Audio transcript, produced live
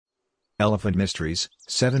Elephant Mysteries,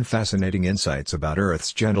 7 Fascinating Insights about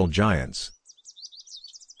Earth's Gentle Giants.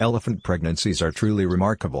 Elephant pregnancies are truly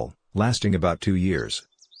remarkable, lasting about 2 years.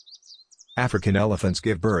 African elephants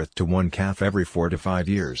give birth to one calf every 4 to 5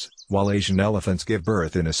 years, while Asian elephants give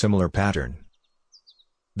birth in a similar pattern.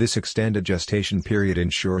 This extended gestation period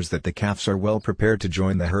ensures that the calves are well prepared to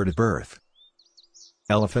join the herd at birth.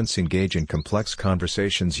 Elephants engage in complex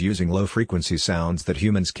conversations using low-frequency sounds that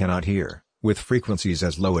humans cannot hear, with frequencies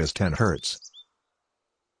as low as 10 Hz.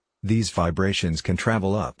 These vibrations can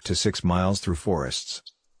travel up to 6 miles through forests.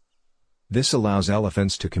 This allows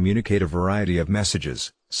elephants to communicate a variety of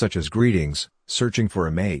messages, such as greetings, searching for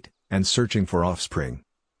a mate, and searching for offspring.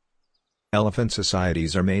 Elephant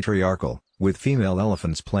societies are matriarchal, with female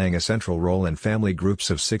elephants playing a central role in family groups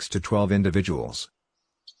of 6 to 12 individuals.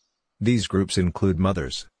 These groups include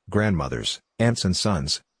mothers, grandmothers, aunts and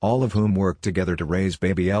sons, all of whom work together to raise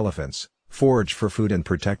baby elephants, forage for food and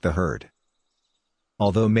protect the herd.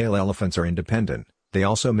 Although male elephants are independent, they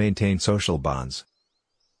also maintain social bonds.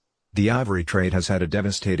 The ivory trade has had a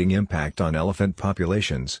devastating impact on elephant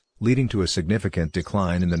populations, leading to a significant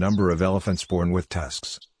decline in the number of elephants born with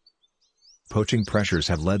tusks. Poaching pressures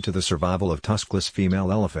have led to the survival of tuskless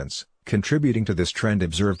female elephants, contributing to this trend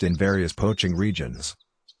observed in various poaching regions.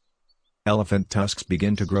 Elephant tusks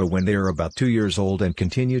begin to grow when they are about 2 years old and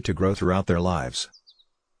continue to grow throughout their lives.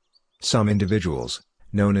 Some individuals,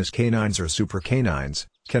 known as canines or supercanines,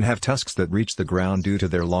 can have tusks that reach the ground due to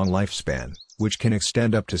their long lifespan, which can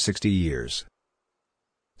extend up to 60 years.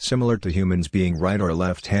 Similar to humans being right or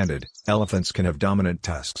left-handed, elephants can have dominant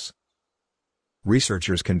tusks.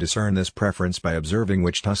 Researchers can discern this preference by observing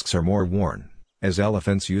which tusks are more worn, as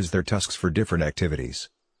elephants use their tusks for different activities.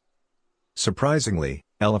 Surprisingly,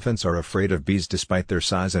 elephants are afraid of bees despite their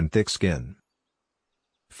size and thick skin.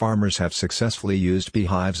 Farmers have successfully used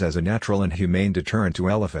beehives as a natural and humane deterrent to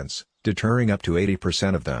elephants, deterring up to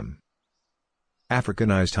 80% of them.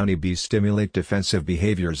 Africanized honeybees stimulate defensive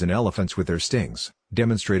behaviors in elephants with their stings,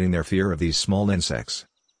 demonstrating their fear of these small insects.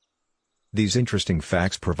 These interesting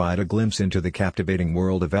facts provide a glimpse into the captivating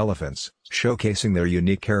world of elephants, showcasing their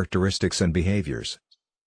unique characteristics and behaviors.